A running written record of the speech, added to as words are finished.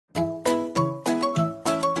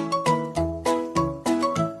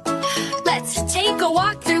We'll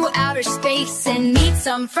walk through outer space and meet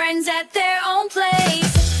some friends at their own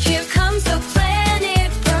place. Here comes the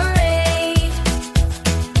planet parade.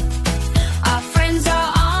 Our friends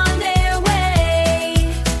are on their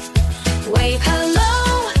way. Wave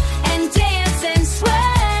hello and dance and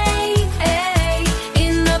sway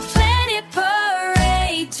in the planet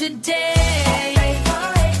parade today.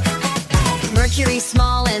 Mercury's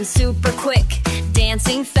small and super quick,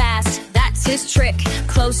 dancing fast, that's his trick.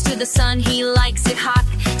 Close to the sun, he likes it hot.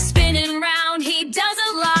 Spinning round, he does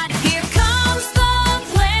a lot. Here comes the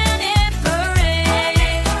planet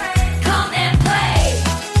parade. Come and play.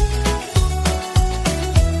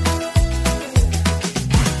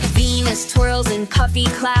 Venus twirls in puffy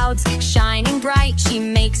clouds, shining bright. She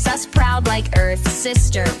makes us proud like Earth's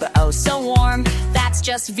sister, but oh so warm. That's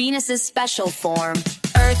just Venus's special form.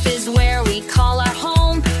 Earth is where we call our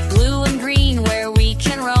home, blue and green where we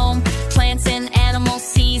can roam. Plants and animals,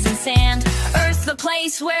 seas and sand, Earth's the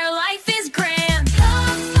place where life is grand.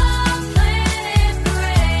 Come the planet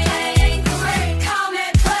parade, come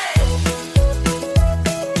and play.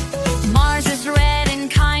 Mars is red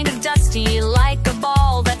and kind of dusty, like a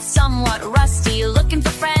ball that's somewhat rusty. Looking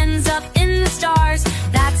for friends up in the stars,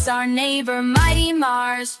 that's our neighbor, mighty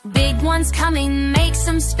Mars. Big ones coming, make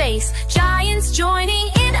some space, giants joining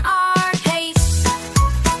in our pace.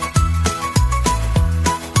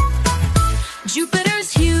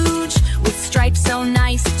 Jupiter's huge, with stripes so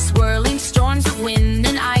nice, swirling storms of wind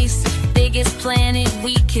and ice. Biggest planet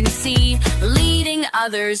we can see, leading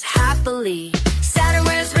others happily. Saturn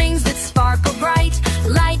wears rings that sparkle bright,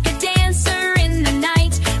 like a dancer in the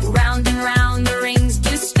night. Round and round the rings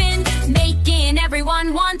do spin, making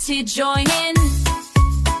everyone want to join in.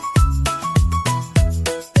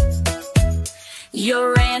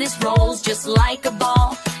 Uranus rolls just like a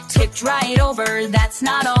ball, tipped right over, that's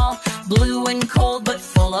not all. Blue and cold but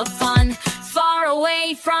full of fun, far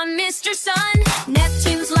away from Mr. Sun.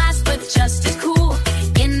 Neptune's last but just as cool,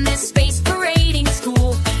 in this space parading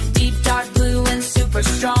school. Deep dark blue and super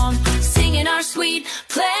strong, singing our sweet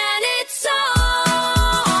planet song.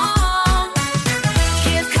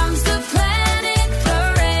 Here comes the planet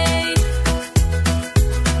parade.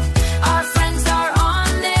 Our friends are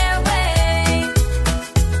on their way.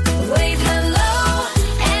 Wave hello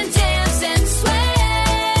and dance and sway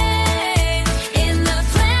in the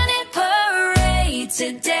planet parade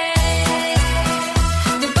today.